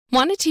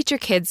Want to teach your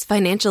kids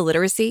financial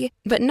literacy,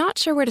 but not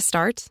sure where to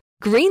start?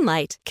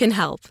 Greenlight can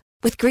help.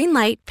 With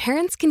Greenlight,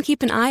 parents can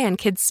keep an eye on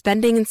kids'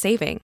 spending and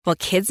saving, while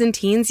kids and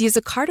teens use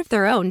a card of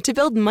their own to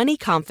build money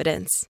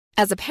confidence.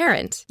 As a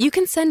parent, you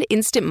can send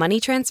instant money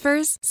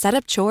transfers, set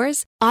up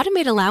chores,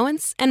 automate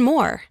allowance, and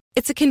more.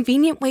 It's a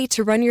convenient way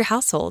to run your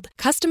household,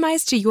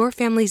 customized to your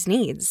family's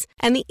needs,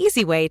 and the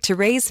easy way to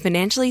raise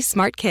financially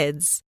smart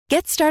kids.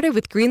 Get started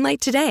with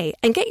Greenlight today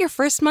and get your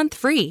first month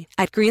free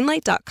at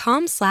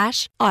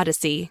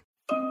greenlight.com/Odyssey.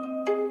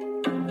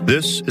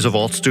 This is a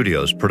Vault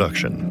Studios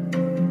production.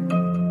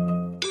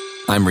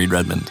 I'm Reed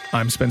Redmond.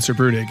 I'm Spencer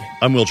Brudig.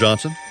 I'm Will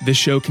Johnson. This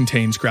show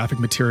contains graphic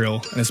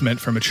material and is meant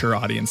for mature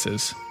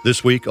audiences.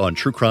 This week on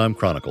True Crime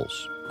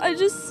Chronicles.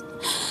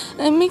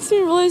 It makes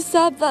me really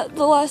sad that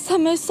the last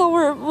time I saw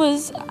her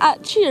was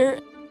at cheer.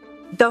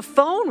 The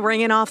phone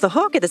ringing off the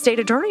hook at the state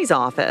attorney's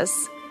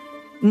office,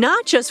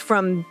 not just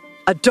from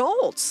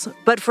adults,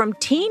 but from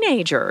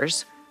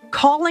teenagers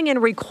calling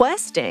and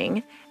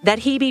requesting that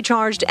he be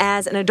charged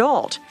as an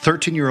adult.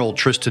 13-year-old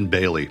Tristan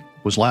Bailey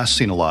was last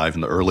seen alive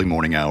in the early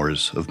morning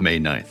hours of May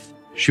 9th.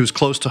 She was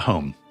close to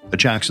home, a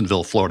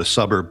Jacksonville, Florida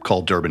suburb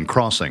called Durbin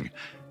Crossing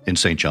in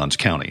St. Johns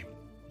County.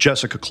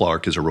 Jessica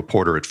Clark is a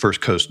reporter at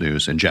First Coast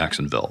News in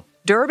Jacksonville.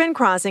 Durbin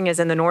Crossing is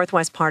in the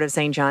northwest part of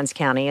St. Johns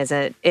County.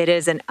 It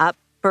is an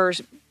upper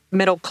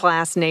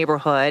middle-class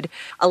neighborhood.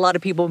 A lot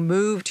of people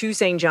move to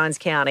St. Johns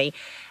County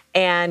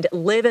and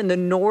live in the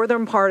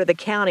northern part of the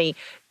county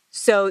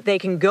so they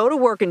can go to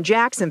work in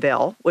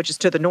Jacksonville, which is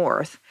to the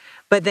north,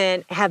 but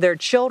then have their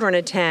children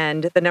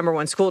attend the number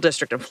one school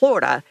district in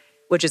Florida,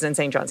 which is in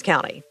St. Johns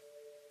County.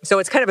 So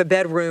it's kind of a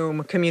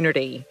bedroom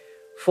community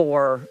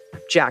for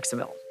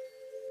Jacksonville.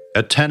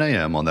 At 10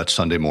 a.m. on that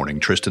Sunday morning,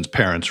 Tristan's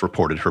parents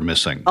reported her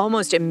missing.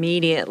 Almost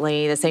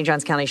immediately, the St.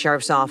 Johns County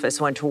Sheriff's Office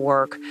went to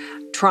work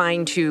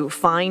trying to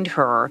find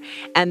her.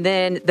 And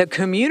then the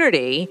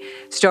community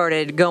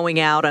started going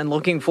out and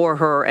looking for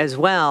her as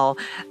well.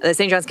 The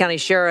St. Johns County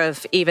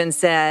Sheriff even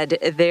said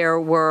there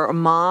were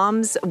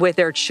moms with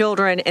their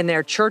children in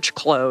their church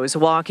clothes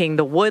walking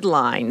the wood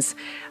lines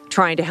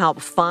trying to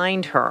help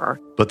find her.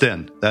 But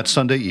then, that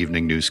Sunday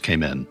evening, news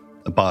came in.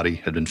 A body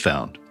had been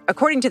found.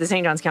 According to the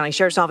St. Johns County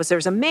Sheriff's Office,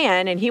 there's a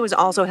man, and he was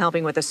also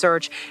helping with the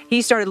search.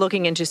 He started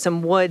looking into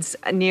some woods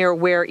near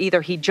where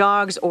either he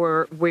jogs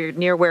or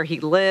near where he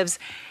lives,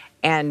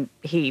 and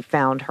he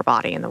found her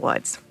body in the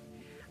woods.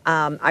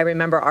 I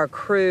remember our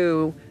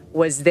crew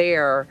was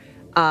there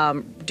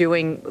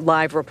doing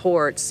live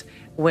reports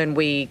when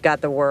we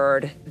got the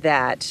word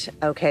that,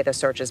 okay, the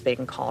search is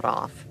being called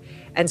off.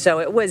 And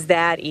so it was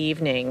that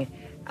evening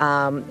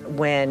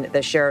when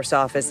the Sheriff's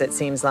Office, it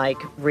seems like,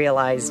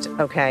 realized,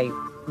 okay,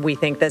 we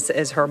think this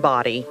is her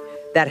body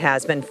that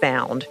has been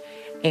found,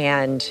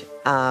 and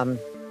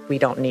we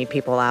don't need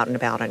people out and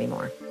about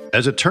anymore.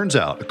 As it turns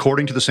out,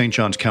 according to the St.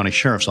 Johns County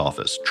Sheriff's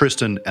Office,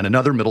 Tristan and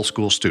another middle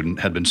school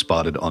student had been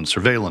spotted on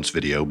surveillance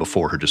video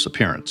before her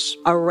disappearance.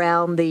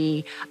 Around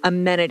the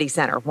amenity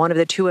center, one of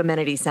the two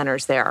amenity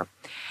centers there.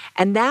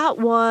 And that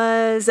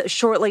was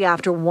shortly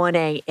after 1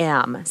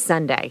 a.m.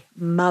 Sunday,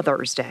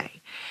 Mother's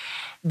Day.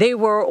 They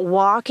were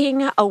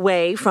walking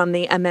away from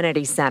the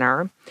amenity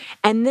center,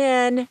 and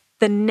then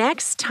the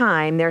next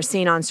time they're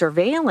seen on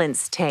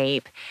surveillance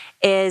tape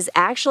is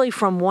actually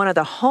from one of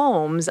the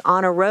homes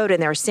on a road,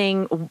 and they're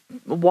seen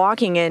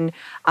walking in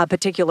a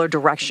particular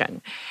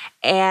direction.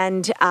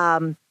 And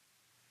that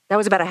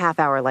was about a half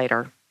hour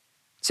later.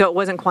 So it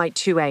wasn't quite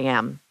 2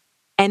 a.m.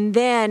 And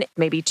then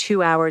maybe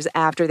 2 hours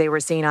after they were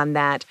seen on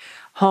that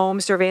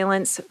home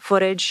surveillance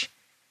footage,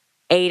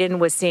 Aiden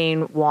was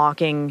seen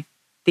walking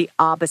the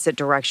opposite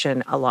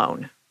direction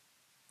alone.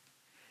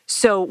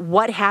 So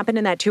what happened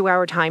in that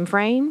 2-hour time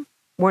frame?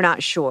 We're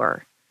not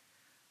sure.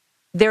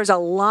 There's a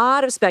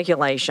lot of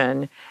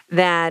speculation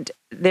that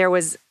there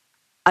was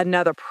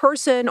another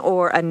person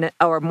or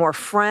more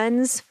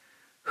friends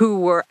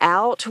who were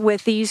out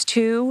with these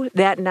two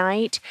that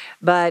night,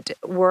 but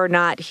we're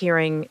not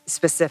hearing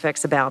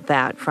specifics about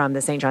that from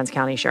the St. Johns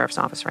County Sheriff's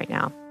Office right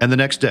now. And the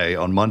next day,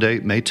 on Monday,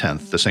 May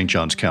 10th, the St.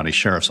 Johns County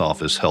Sheriff's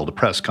Office held a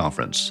press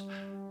conference,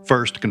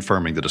 first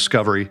confirming the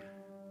discovery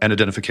and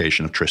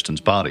identification of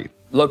Tristan's body.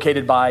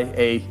 Located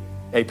by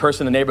a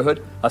person in the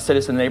neighborhood, a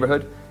citizen in the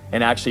neighborhood,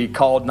 and actually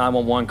called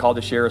 911, called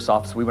the sheriff's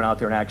office. We went out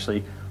there and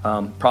actually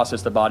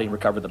processed the body and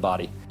recovered the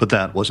body. But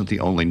that wasn't the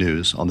only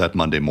news on that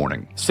Monday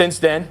morning. Since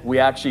then, we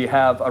actually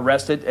have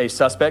arrested a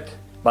suspect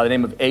by the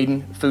name of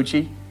Aiden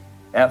Fucci,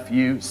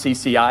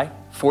 F-U-C-C-I,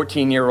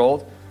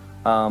 14-year-old.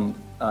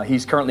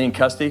 He's currently in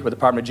custody with the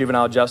Department of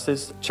Juvenile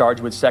Justice,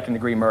 charged with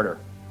second-degree murder.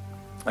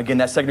 Again,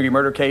 that second-degree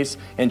murder case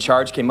and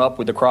charge came up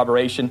with the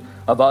corroboration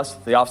of us,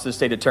 the Office of the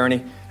State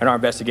Attorney, and our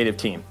investigative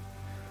team.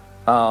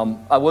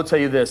 I will tell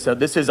you this,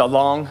 this is a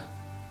long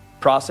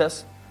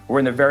process. We're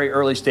in the very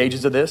early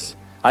stages of this.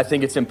 I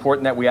think it's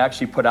important that we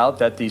actually put out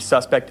that the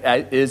suspect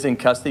is in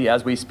custody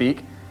as we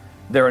speak.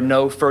 There are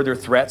no further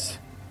threats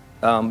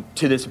to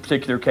this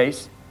particular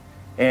case.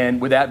 And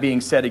with that being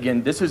said,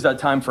 again, this is a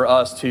time for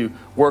us to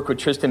work with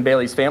Tristan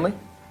Bailey's family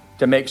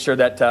to make sure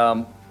that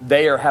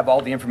they have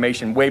all the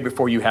information way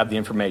before you have the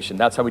information.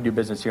 That's how we do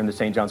business here in the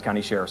St. Johns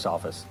County Sheriff's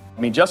Office.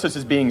 I mean, justice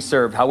is being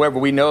served. However,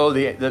 we know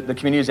the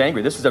community is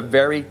angry. This is a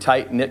very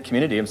tight-knit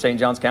community in St.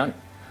 Johns County.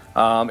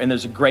 And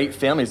there's great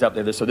families up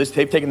there. So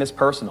they've taken this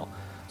personal.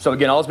 So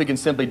again, all we can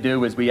simply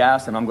do is we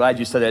ask them, I'm glad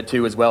you said that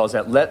too as well, is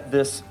that let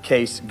this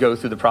case go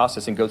through the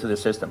process and go through the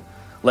system.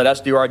 Let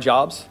us do our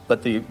jobs,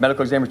 let the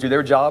medical examiners do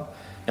their job,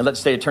 and let the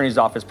state attorney's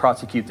office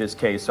prosecute this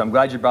case. So I'm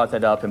glad you brought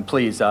that up, and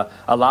please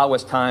allow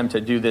us time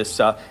to do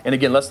this. And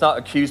again, let's not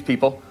accuse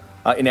people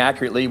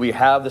inaccurately. We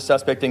have the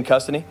suspect in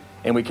custody,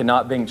 and we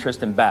cannot bring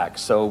Tristan back.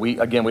 So we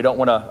don't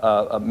want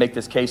to make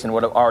this case and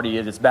what it already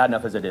is. It's bad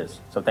enough as it is.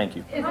 So thank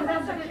you.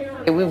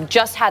 We've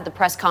just had the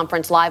press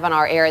conference live on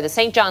our air. The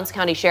St. Johns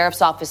County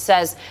Sheriff's Office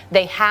says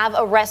they have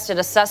arrested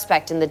a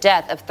suspect in the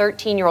death of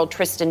 13-year-old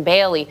Tristan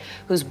Bailey,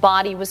 whose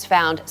body was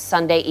found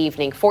Sunday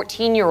evening.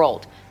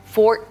 14-year-old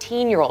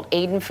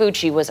Aiden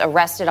Fucci was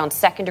arrested on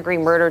second-degree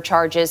murder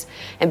charges,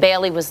 and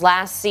Bailey was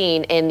last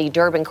seen in the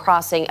Durbin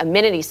Crossing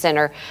Amenity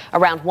Center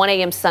around 1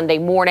 a.m. Sunday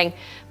morning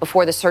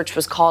before the search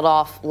was called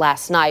off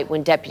last night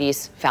when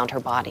deputies found her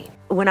body.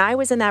 When I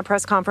was in that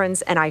press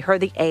conference and I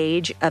heard the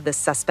age of the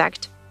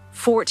suspect,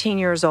 14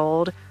 years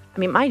old, I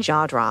mean, my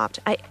jaw dropped.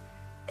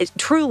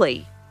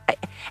 Truly.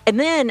 And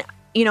then,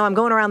 I'm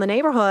going around the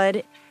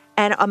neighborhood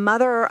and a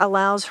mother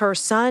allows her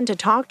son to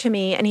talk to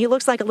me, and he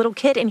looks like a little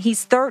kid, and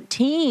he's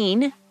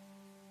 13,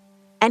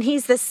 and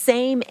he's the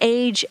same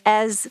age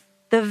as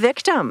the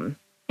victim.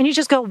 And you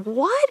just go,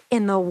 what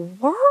in the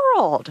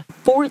world?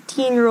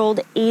 14-year-old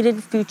Aiden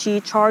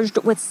Fucci charged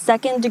with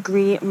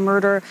second-degree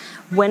murder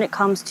when it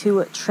comes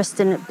to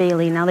Tristan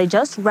Bailey. Now, they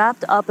just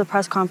wrapped up the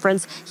press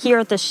conference here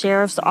at the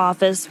sheriff's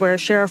office where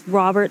Sheriff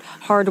Robert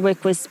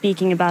Hardwick was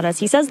speaking about us.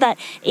 He says that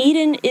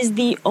Aiden is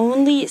the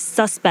only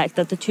suspect,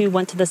 that the two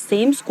went to the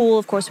same school.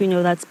 Of course, we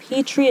know that's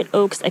Patriot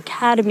Oaks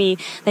Academy.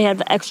 They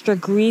have extra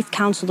grief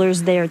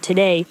counselors there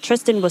today.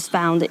 Tristan was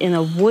found in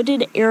a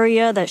wooded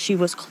area, that she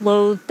was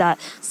clothed, that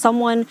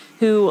someone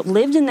who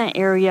lived in that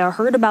area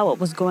heard about what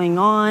was going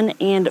on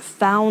and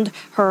found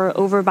her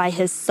over by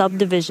his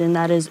subdivision,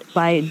 that is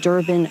by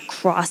Durbin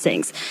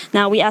Crossings.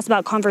 Now, we asked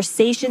about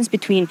conversations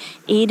between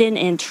Aiden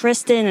and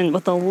Tristan and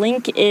what the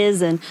link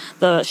is, and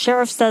the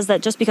sheriff says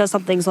that just because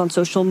something's on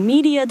social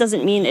media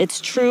doesn't mean it's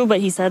true, but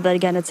he said that,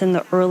 again, it's in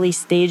the early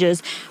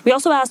stages. We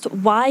also asked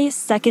why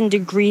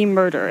second-degree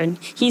murder, and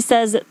he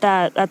says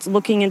that that's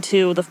looking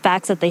into the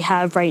facts that they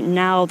have right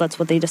now. That's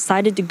what they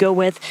decided to go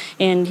with,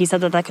 and he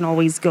said that that can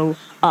always go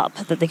up,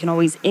 that they can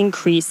always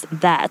increase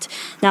that.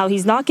 Now,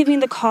 he's not giving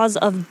the cause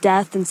of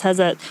death and says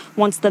that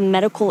once the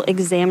medical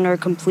examiner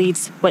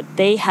completes what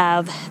they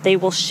have, they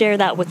will share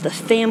that with the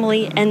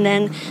family, and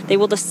then they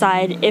will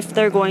decide if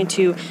they're going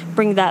to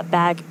bring that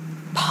back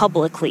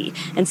publicly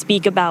and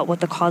speak about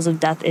what the cause of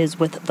death is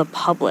with the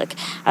public.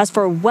 As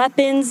for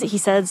weapons, he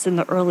says in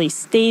the early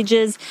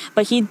stages,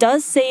 but he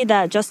does say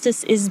that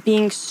justice is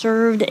being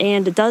served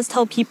and does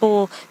tell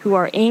people who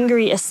are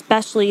angry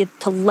especially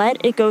to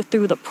let it go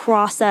through the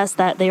process,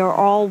 that they are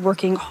all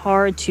working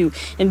hard to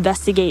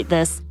investigate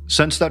this.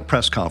 Since that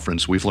press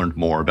conference, we've learned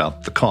more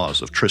about the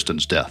cause of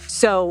Tristan's death.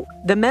 So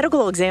the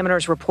medical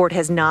examiner's report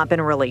has not been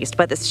released,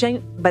 but the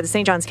St.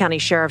 Johns County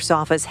Sheriff's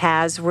Office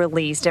has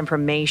released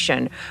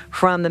information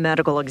from the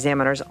medical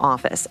examiner's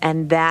office,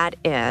 and that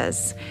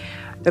is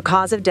the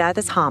cause of death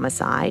is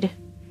homicide,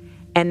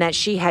 and that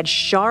she had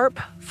sharp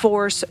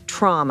force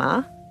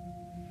trauma,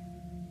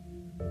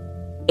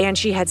 and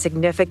she had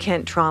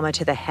significant trauma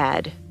to the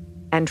head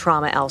and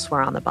trauma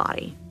elsewhere on the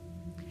body.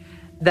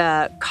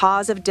 The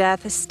cause of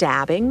death is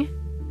stabbing.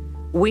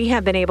 We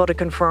have been able to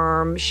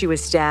confirm she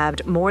was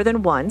stabbed more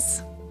than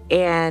once,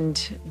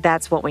 and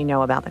that's what we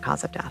know about the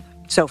cause of death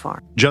so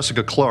far.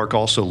 Jessica Clark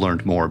also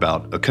learned more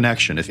about a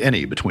connection, if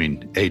any,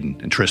 between Aiden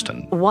and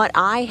Tristan. What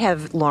I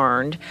have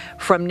learned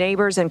from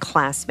neighbors and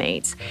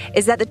classmates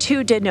is that the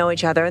two did know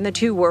each other, and the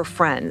two were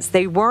friends.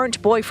 They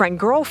weren't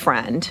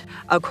boyfriend-girlfriend,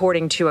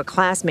 according to a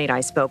classmate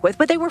I spoke with,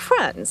 but they were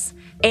friends,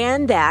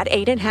 and that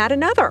Aiden had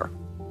another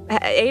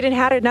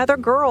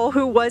girl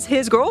who was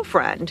his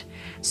girlfriend.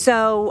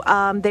 So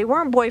they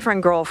weren't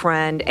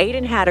boyfriend-girlfriend.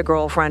 Aiden had a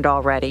girlfriend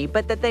already,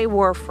 but that they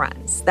were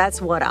friends.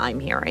 That's what I'm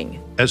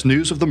hearing. As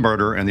news of the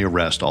murder and the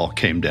arrest all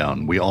came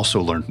down, we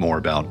also learned more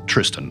about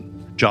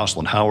Tristan.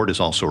 Jocelyn Howard is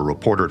also a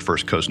reporter at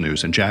First Coast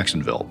News in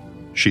Jacksonville.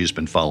 She's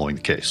been following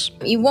the case.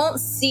 You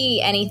won't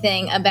see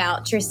anything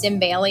about Tristan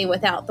Bailey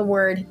without the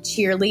word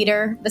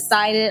cheerleader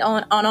beside it.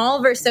 On all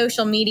of her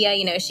social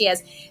media, she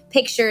has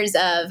pictures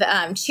of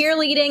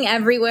cheerleading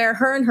everywhere,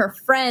 her and her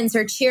friends,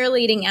 her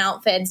cheerleading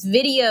outfits,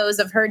 videos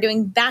of her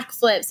doing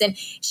backflips, and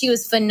she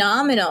was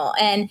phenomenal.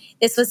 And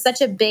this was such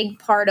a big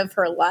part of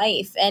her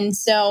life. And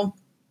so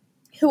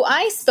who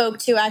I spoke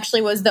to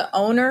actually was the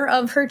owner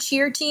of her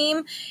cheer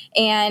team,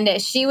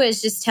 and she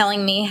was just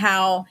telling me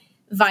how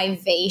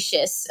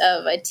vivacious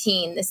of a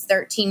teen this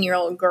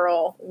 13-year-old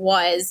girl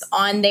was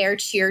on their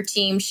cheer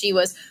team. She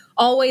was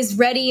always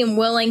ready and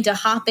willing to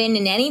hop in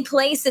any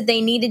place that they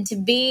needed to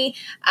be.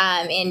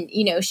 And,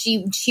 you know,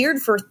 she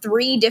cheered for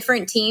 3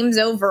 different teams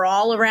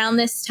overall around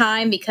this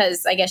time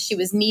because I guess she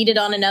was needed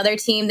on another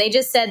team. They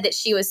just said that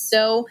she was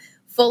so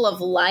full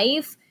of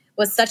life,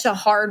 was such a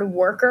hard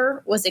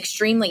worker, was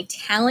extremely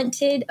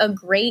talented, a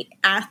great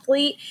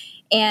athlete.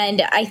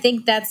 And I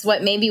think that's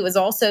what maybe was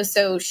also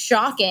so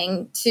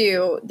shocking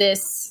to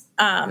this,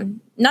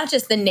 not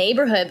just the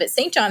neighborhood, but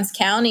St. Johns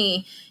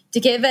County. To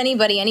give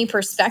anybody any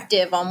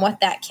perspective on what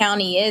that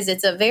county is,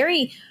 it's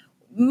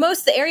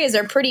most of the areas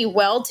are pretty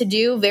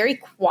well-to-do, very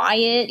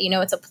quiet. You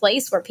know, it's a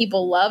place where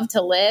people love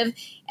to live.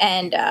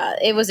 And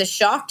it was a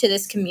shock to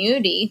this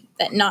community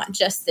that not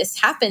just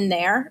this happened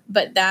there,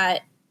 but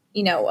that,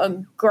 you know, a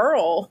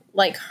girl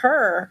like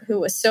her who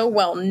was so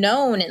well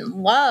known and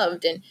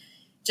loved and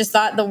just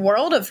thought the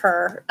world of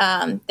her,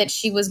 that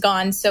she was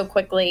gone so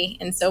quickly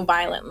and so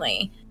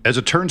violently. As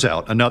it turns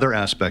out, another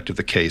aspect of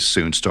the case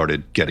soon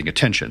started getting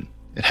attention.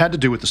 It had to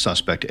do with the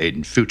suspect,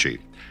 Aiden Fucci,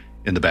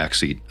 in the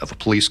backseat of a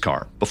police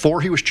car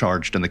before he was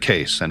charged in the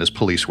case and as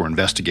police were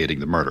investigating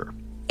the murder.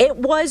 It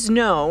was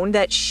known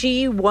that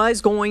she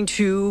was going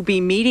to be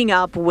meeting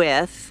up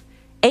with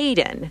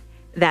Aiden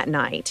that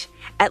night.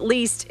 At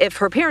least if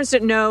her parents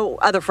didn't know,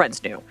 other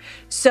friends knew.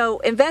 So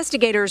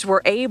investigators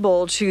were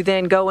able to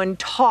then go and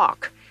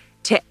talk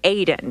to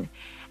Aiden.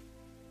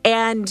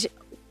 And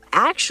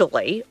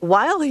actually,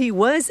 while he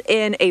was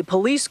in a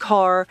police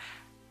car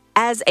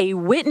as a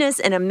witness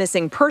in a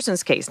missing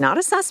persons case, not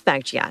a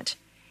suspect yet,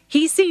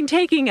 he's seen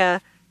taking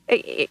a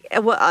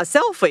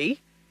selfie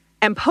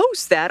and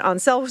posts that on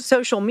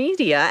social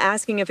media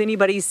asking if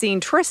anybody's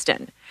seen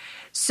Tristan.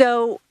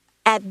 So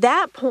at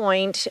that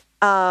point,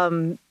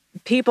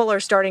 people are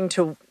starting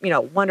to,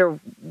 wonder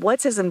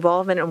what's his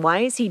involvement and why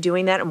is he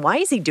doing that and why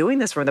is he doing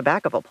this from the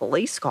back of a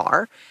police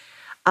car?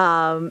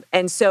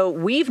 And so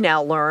we've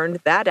now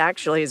learned that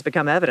actually has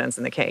become evidence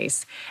in the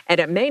case. And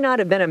it may not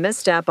have been a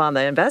misstep on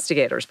the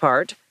investigator's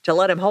part to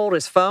let him hold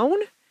his phone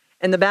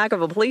in the back of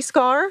a police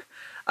car.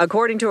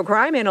 According to a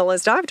crime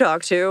analyst I've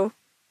talked to,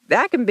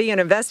 that can be an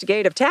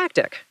investigative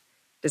tactic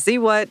to see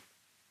what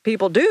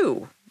people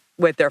do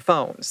with their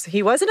phones.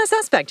 He wasn't a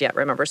suspect yet,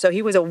 remember? So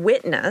he was a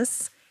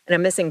witness in a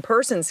missing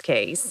persons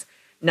case,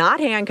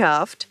 not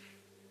handcuffed,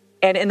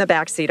 and in the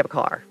backseat of a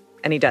car.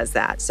 And he does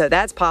that. So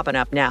that's popping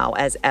up now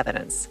as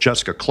evidence.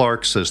 Jessica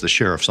Clark says the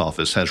sheriff's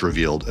office has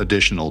revealed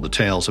additional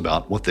details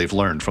about what they've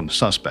learned from the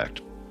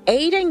suspect.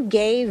 Aiden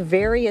gave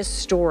various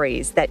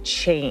stories that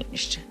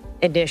changed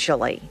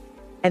initially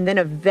and then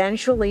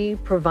eventually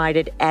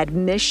provided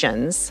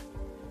admissions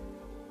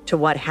to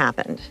what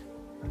happened.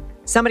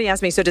 Somebody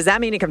asked me, so does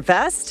that mean he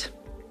confessed?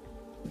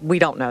 We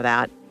don't know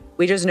that.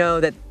 We just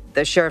know that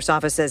the sheriff's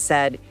office has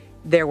said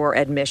there were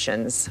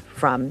admissions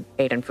from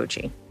Aiden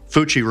Fucci.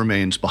 Fucci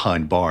remains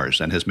behind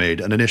bars and has made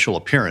an initial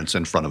appearance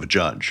in front of a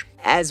judge.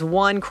 As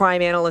one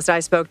crime analyst I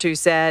spoke to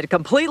said,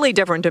 completely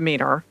different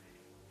demeanor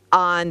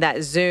on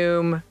that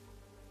Zoom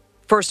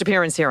first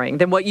appearance hearing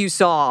than what you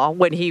saw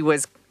when he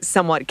was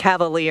somewhat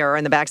cavalier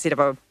in the backseat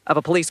of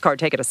a police car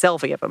taking a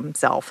selfie of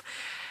himself.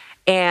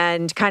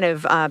 And kind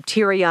of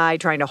teary-eyed,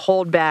 trying to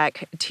hold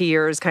back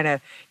tears,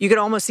 you could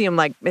almost see him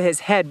like his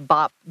head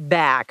bop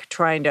back,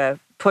 trying to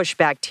push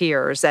back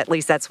tears. At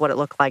least that's what it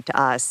looked like to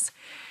us.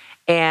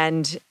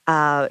 And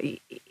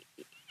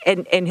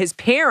his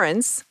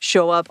parents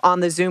show up on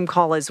the Zoom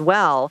call as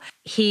well.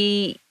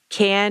 He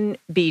can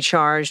be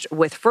charged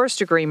with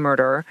first-degree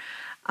murder.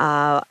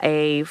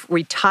 A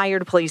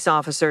retired police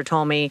officer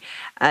told me,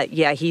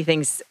 he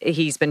thinks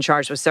he's been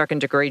charged with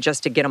second-degree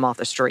just to get him off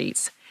the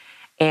streets,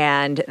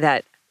 and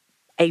that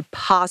a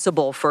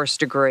possible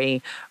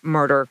first-degree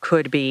murder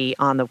could be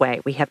on the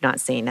way. We have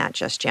not seen that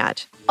just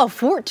yet. A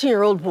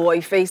 14-year-old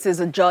boy faces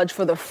a judge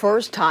for the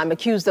first time,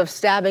 accused of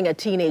stabbing a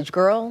teenage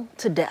girl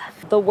to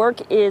death. The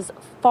work is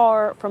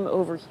far from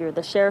over here.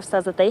 The sheriff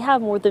says that they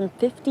have more than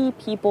 50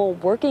 people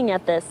working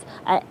at this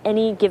at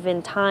any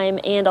given time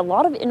and a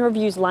lot of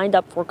interviews lined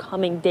up for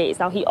coming days.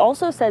 Now, he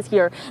also says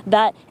here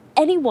that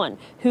anyone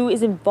who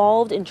is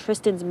involved in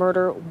Tristan's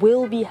murder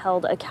will be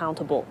held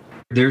accountable.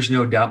 There's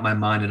no doubt in my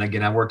mind, and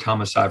again, I worked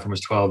homicide for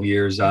almost 12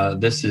 years.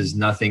 This is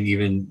nothing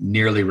even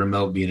nearly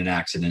remote being an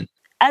accident.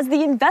 As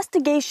the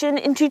investigation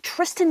into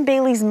Tristan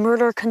Bailey's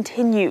murder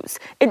continues,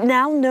 it's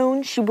now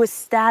known she was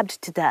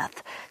stabbed to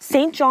death.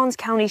 St. Johns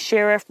County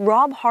Sheriff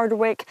Rob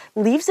Hardwick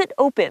leaves it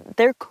open.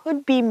 There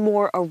could be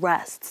more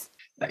arrests.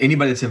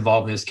 Anybody that's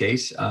involved in this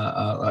case,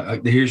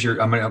 here's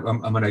your. I'm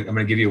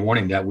gonna give you a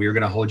warning that we are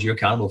going to hold you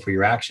accountable for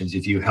your actions.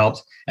 If you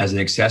helped as an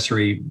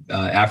accessory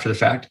after the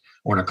fact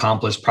or an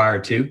accomplice prior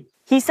to.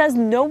 He says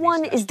no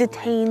one is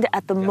detained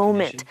at the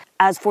moment.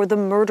 As for the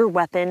murder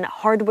weapon,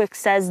 Hardwick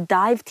says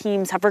dive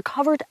teams have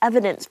recovered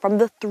evidence from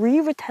the 3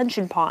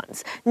 retention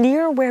ponds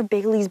near where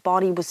Bailey's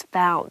body was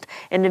found,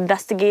 and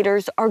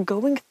investigators are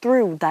going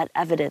through that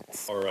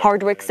evidence.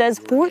 Hardwick says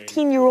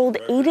 14-year-old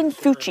Aiden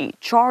Fucci,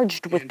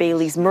 charged with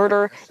Bailey's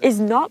murder, is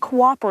not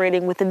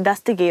cooperating with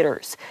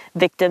investigators.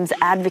 Victims'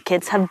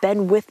 advocates have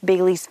been with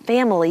Bailey's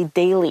family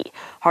daily.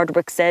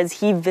 Hardwick says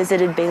he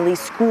visited Bailey's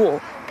school,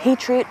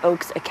 Patriot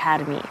Oaks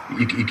Academy.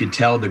 You could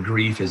tell the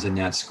grief is in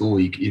that school.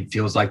 It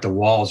feels like the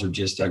walls are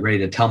just ready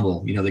to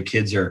tumble. You know, the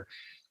kids are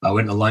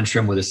went in the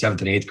lunchroom with the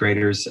 7th and 8th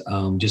graders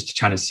just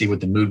trying to see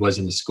what the mood was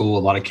in the school. A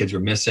lot of kids were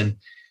missing.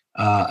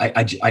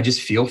 I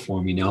just feel for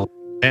them, you know.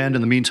 And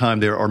in the meantime,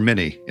 there are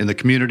many in the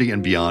community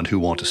and beyond who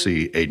want to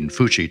see Aiden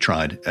Fucci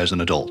tried as an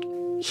adult.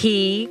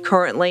 He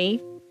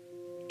currently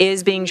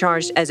is being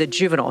charged as a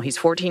juvenile. He's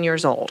 14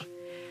 years old.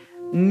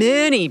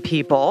 Many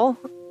people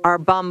are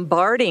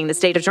bombarding the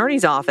state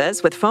attorney's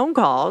office with phone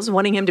calls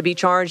wanting him to be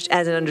charged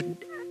as an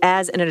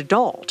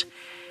adult.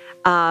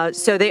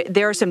 So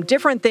there are some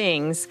different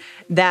things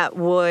that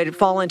would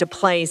fall into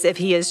place if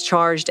he is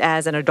charged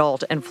as an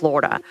adult in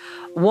Florida.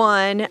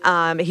 One,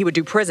 he would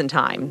do prison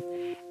time.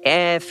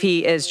 If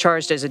he is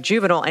charged as a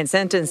juvenile and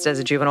sentenced as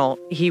a juvenile,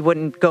 he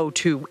wouldn't go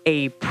to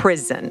a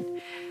prison.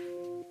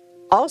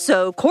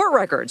 Also, court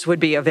records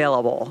would be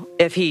available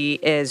if he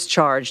is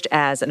charged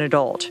as an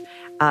adult.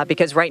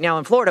 Because right now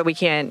in Florida, we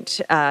can't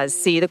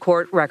see the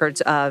court records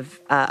of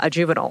a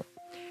juvenile.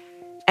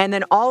 And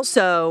then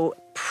also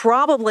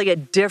probably a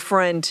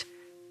different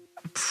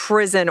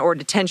prison or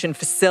detention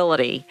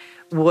facility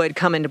would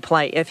come into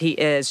play if he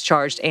is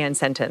charged and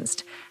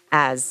sentenced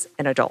as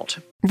an adult.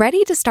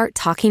 Ready to start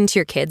talking to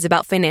your kids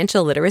about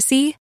financial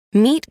literacy?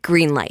 Meet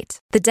Greenlight,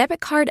 the debit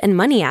card and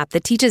money app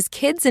that teaches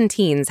kids and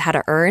teens how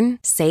to earn,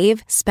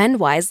 save, spend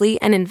wisely,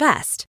 and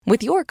invest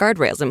with your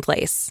guardrails in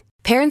place.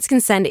 Parents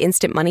can send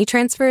instant money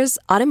transfers,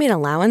 automate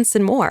allowance,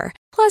 and more.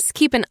 Plus,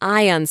 keep an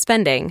eye on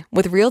spending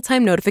with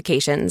real-time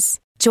notifications.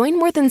 Join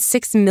more than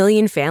 6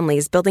 million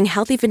families building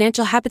healthy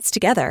financial habits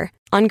together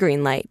on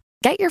Greenlight.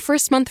 Get your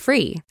first month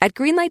free at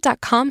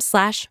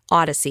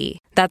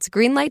greenlight.com/Odyssey. That's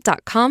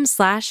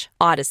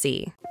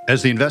greenlight.com/Odyssey.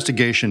 As the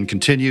investigation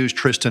continues,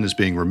 Tristan is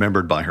being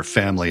remembered by her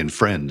family and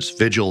friends,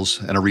 vigils,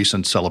 and a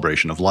recent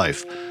celebration of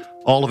life.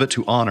 All of it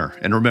to honor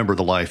and remember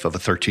the life of a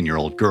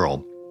 13-year-old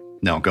girl,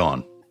 now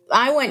gone.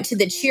 I went to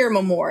the cheer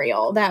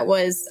memorial. That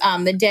was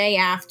the day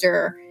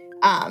after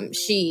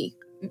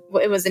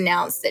it was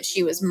announced that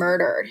she was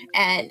murdered.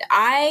 And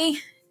I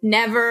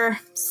never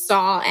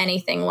saw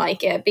anything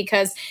like it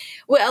because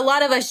a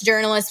lot of us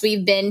journalists,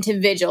 we've been to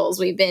vigils,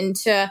 we've been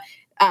to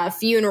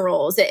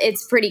funerals.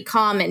 It's pretty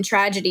common.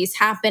 Tragedies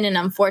happen. And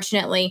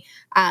unfortunately,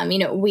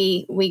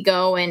 we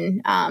go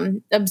and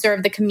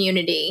observe the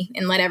community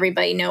and let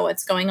everybody know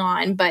what's going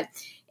on. But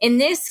in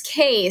this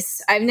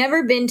case, I've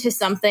never been to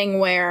something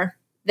where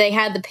they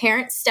had the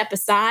parents step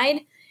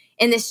aside.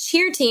 And this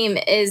cheer team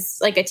is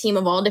like a team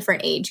of all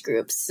different age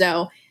groups.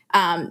 So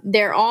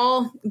they're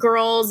all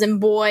girls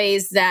and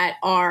boys that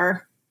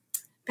are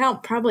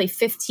about probably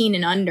 15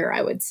 and under,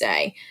 I would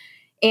say.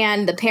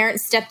 And the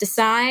parents stepped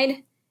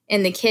aside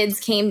and the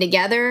kids came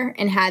together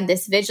and had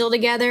this vigil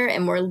together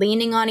and were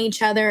leaning on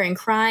each other and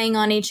crying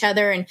on each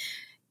other. And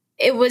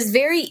it was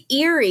very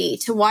eerie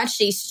to watch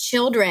these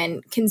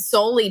children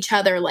console each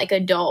other like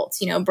adults,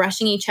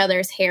 brushing each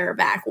other's hair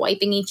back,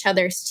 wiping each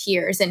other's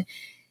tears. And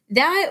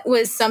that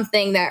was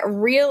something that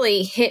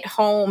really hit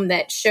home,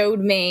 that showed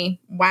me,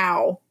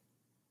 wow,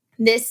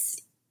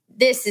 this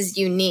is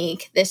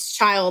unique, this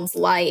child's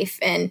life.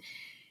 And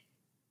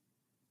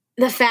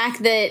the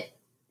fact that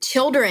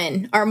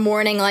children are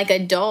mourning like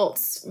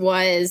adults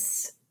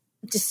was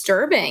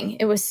disturbing.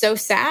 It was so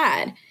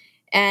sad.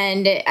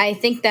 And I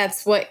think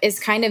that's what is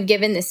kind of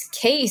given this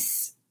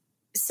case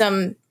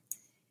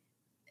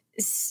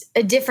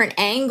a different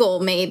angle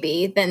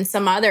maybe than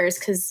some others,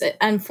 because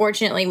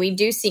unfortunately we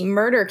do see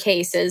murder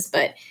cases,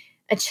 but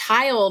a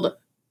child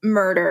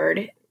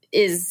murdered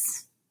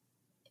it's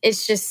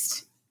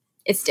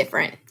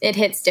different. It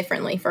hits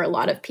differently for a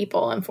lot of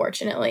people,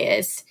 unfortunately.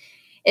 It's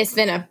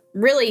been a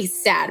really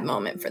sad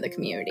moment for the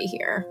community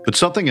here. But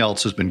something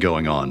else has been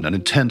going on, an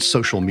intense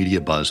social media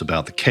buzz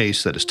about the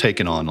case that has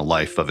taken on a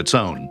life of its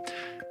own,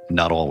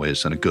 not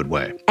always in a good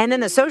way. And then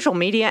the social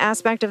media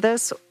aspect of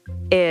this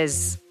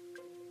is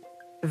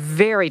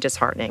very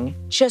disheartening,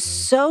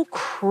 just so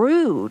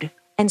crude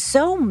and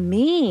so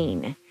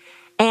mean.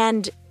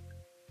 And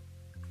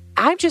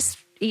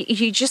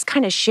you just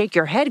kind of shake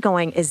your head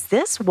going, is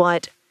this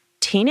what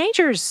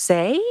teenagers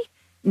say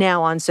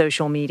now on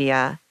social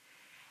media?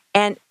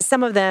 And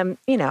some of them,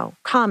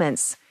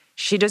 comments,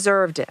 she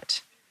deserved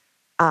it.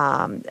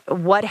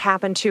 What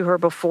happened to her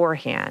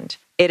beforehand?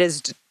 It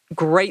is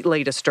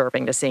greatly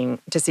disturbing to see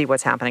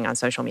what's happening on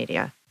social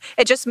media.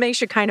 It just makes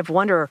you kind of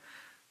wonder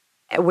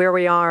where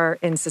we are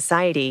in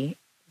society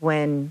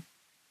when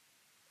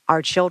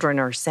our children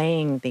are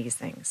saying these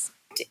things.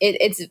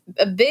 It's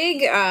a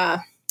big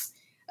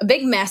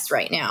mess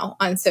right now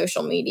on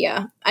social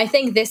media. I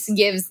think this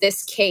gives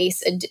this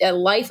case a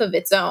life of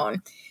its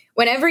own.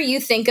 whenever you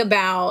think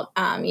about,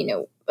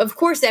 of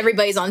course,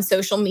 everybody's on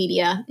social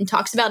media and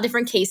talks about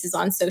different cases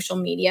on social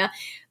media.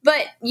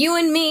 But you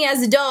and me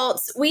as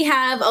adults, we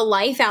have a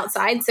life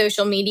outside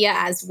social media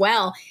as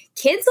well.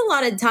 Kids, a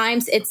lot of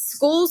times, it's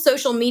school,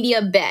 social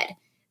media, bed.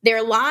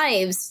 Their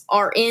lives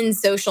are in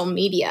social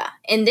media.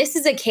 And this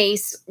is a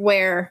case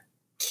where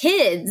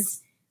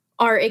kids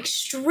are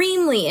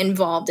extremely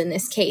involved in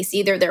this case.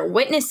 Either they're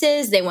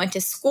witnesses, they went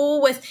to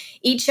school with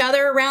each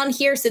other around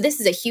here. So this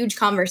is a huge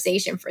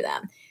conversation for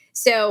them.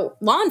 So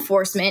law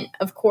enforcement,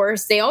 of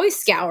course, they always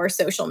scour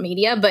social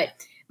media, but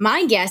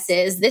my guess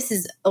is this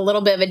is a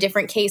little bit of a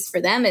different case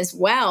for them as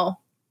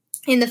well,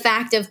 in the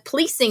fact of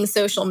policing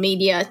social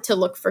media to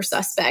look for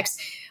suspects.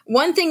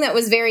 One thing that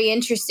was very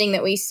interesting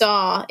that we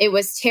saw, it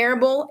was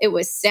terrible, it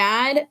was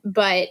sad,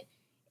 but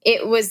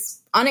it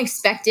was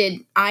unexpected.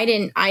 I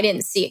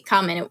didn't see it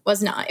coming. It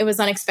was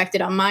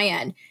unexpected on my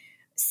end.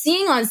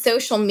 Seeing on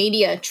social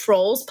media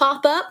trolls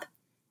pop up,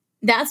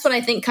 that's what I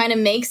think kind of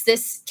makes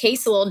this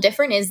case a little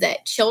different, is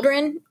that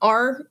children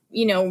are,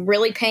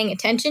 really paying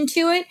attention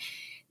to it.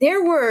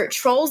 There were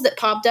trolls that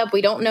popped up.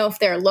 We don't know if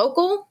they're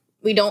local.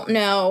 We don't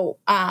know,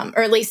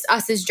 or at least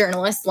us as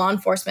journalists, law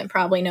enforcement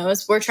probably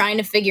knows. We're trying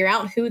to figure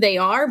out who they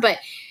are, but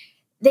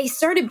they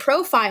started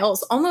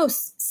profiles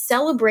almost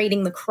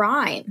celebrating the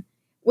crime,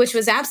 which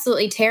was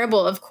absolutely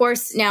terrible. Of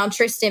course, now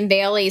Tristan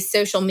Bailey's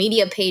social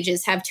media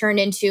pages have turned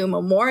into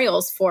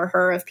memorials for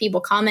her, of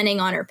people commenting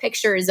on her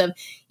pictures of,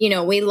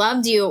 we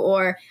loved you,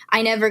 or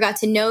I never got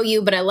to know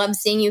you, but I loved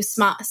seeing you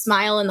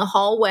smile in the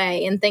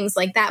hallway and things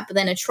like that. But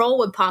then a troll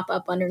would pop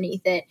up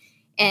underneath it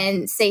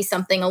and say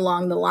something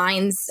along the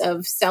lines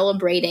of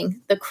celebrating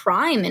the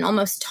crime and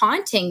almost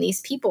taunting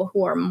these people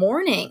who are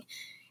mourning.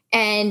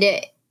 And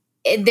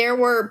there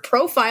were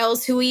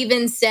profiles who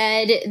even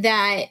said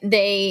that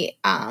they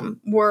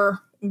were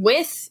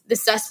with the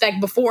suspect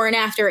before and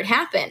after it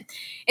happened.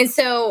 And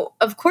so,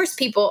 of course,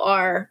 people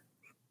are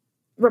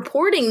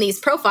reporting these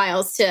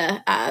profiles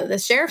to the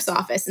sheriff's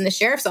office, and the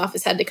sheriff's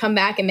office had to come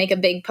back and make a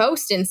big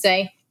post and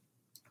say,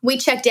 we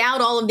checked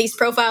out all of these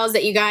profiles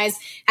that you guys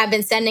have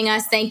been sending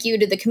us. Thank you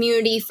to the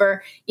community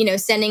for,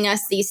 sending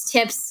us these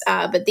tips.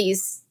 But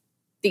these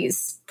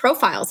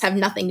profiles have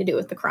nothing to do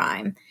with the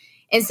crime.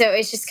 And so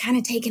it's just kind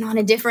of taken on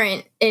a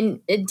different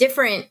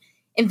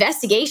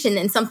investigation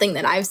than something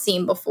that I've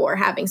seen before,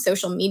 having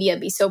social media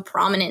be so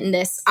prominent in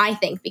this, I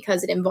think,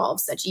 because it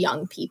involves such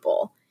young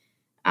people.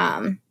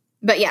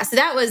 But yeah, so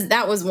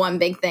that was one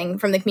big thing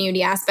from the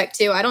community aspect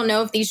too. I don't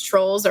know if these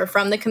trolls are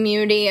from the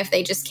community, if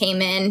they just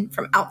came in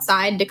from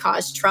outside to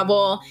cause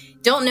trouble.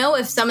 Don't know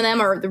if some of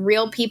them are the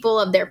real people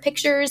of their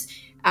pictures,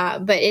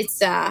 but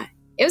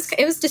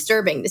it was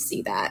disturbing to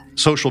see that.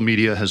 Social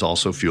media has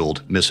also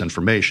fueled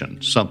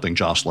misinformation, something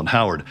Jocelyn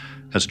Howard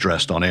has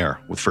addressed on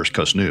air with First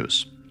Coast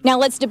News. Now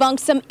let's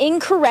debunk some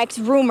incorrect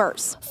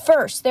rumors.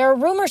 First, there are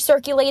rumors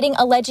circulating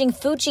alleging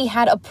Fucci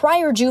had a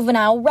prior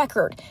juvenile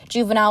record.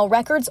 Juvenile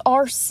records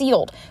are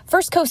sealed.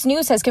 First Coast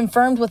News has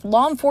confirmed with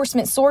law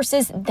enforcement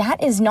sources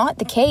that is not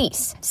the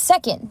case.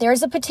 Second,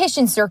 there's a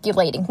petition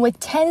circulating with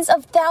tens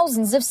of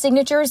thousands of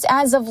signatures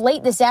as of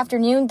late this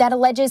afternoon that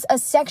alleges a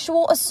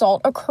sexual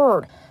assault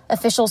occurred.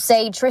 Officials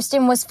say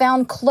Tristan was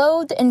found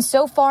clothed, and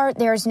so far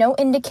there is no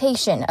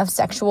indication of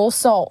sexual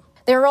assault.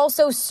 There are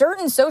also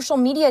certain social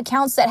media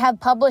accounts that have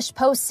published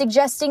posts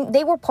suggesting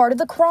they were part of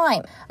the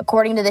crime.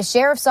 According to the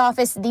sheriff's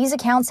office, these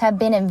accounts have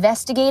been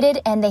investigated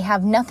and they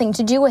have nothing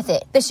to do with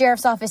it. The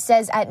sheriff's office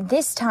says at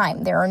this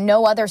time there are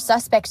no other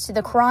suspects to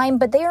the crime,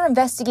 but they are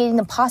investigating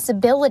the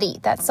possibility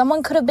that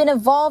someone could have been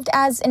involved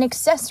as an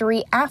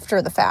accessory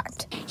after the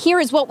fact. Here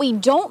is what we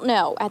don't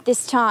know at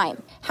this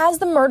time. Has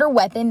the murder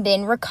weapon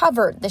been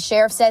recovered? The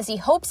sheriff says he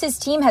hopes his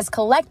team has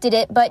collected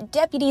it, but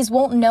deputies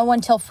won't know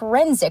until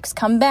forensics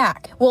come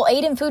back. Will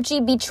Aiden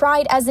Fucci be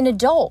tried as an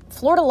adult?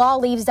 Florida law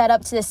leaves that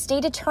up to the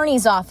state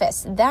attorney's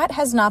office. That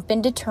has not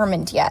been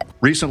determined yet.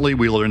 Recently,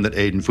 we learned that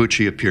Aiden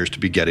Fucci appears to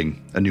be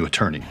getting a new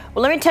attorney.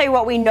 Well, let me tell you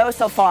what we know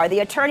so far. The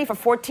attorney for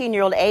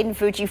 14-year-old Aiden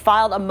Fucci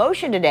filed a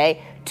motion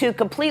today to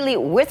completely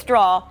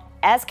withdraw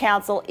as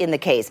counsel in the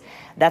case.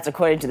 That's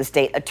according to the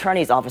state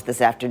attorney's office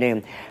this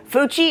afternoon.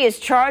 Fucci is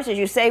charged, as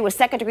you say, with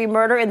second-degree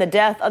murder in the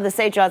death of the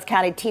St. Johns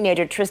County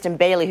teenager Tristan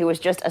Bailey, who was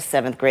just a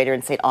 7th grader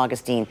in St.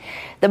 Augustine.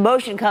 The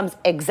motion comes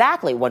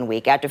exactly 1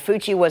 week after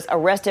Fucci was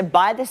arrested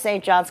by the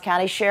St. Johns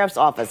County Sheriff's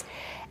Office.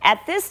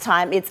 At this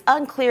time, it's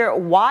unclear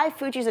why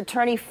Fucci's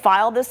attorney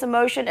filed this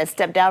motion and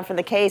stepped down from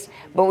the case,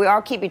 but we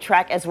are keeping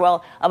track as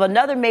well of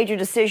another major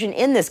decision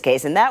in this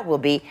case, and that will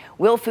be,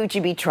 will Fucci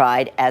be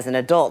tried as an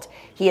adult?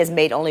 He has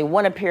made only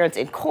one appearance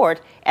in court,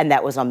 and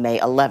that was on May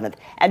 11th.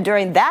 And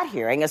during that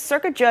hearing, a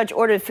circuit judge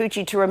ordered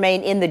Fucci to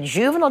remain in the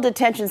juvenile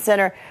detention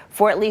center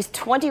for at least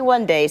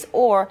 21 days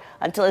or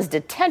until his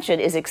detention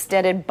is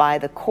extended by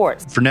the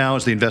courts. For now,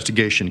 as the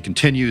investigation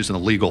continues and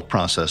the legal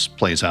process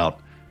plays out,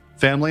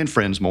 family and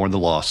friends mourn the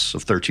loss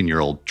of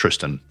 13-year-old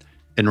Tristan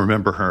and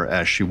remember her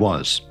as she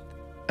was.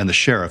 And the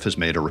sheriff has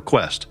made a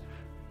request.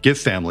 Give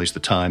families the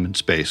time and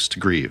space to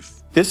grieve.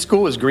 This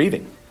school is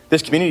grieving.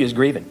 This community is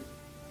grieving.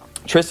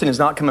 Tristan is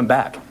not coming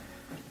back.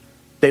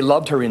 They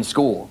loved her in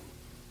school.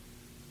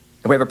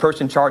 And we have a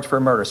person charged for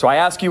a murder. So I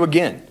ask you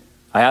again,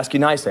 I ask you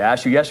nicely, I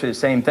asked you yesterday the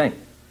same thing,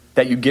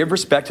 that you give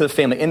respect to the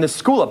family. In the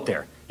school up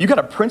there, you got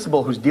a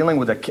principal who's dealing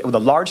with a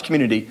large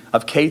community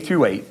of K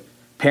through 8,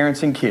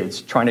 parents and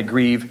kids trying to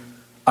grieve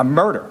a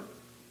murder.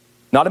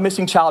 Not a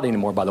missing child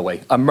anymore, by the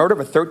way. A murder of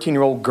a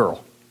 13-year-old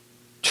girl,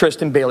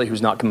 Tristan Bailey,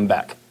 who's not coming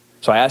back.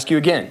 So I ask you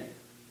again,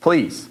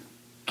 please,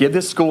 give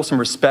this school some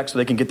respect so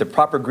they can get the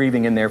proper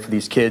grieving in there for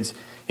these kids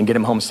and get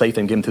them home safe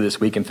and get them through this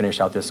week and finish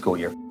out this school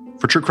year.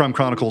 For True Crime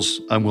Chronicles,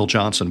 I'm Will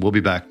Johnson. We'll be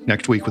back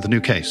next week with a new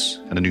case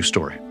and a new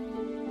story.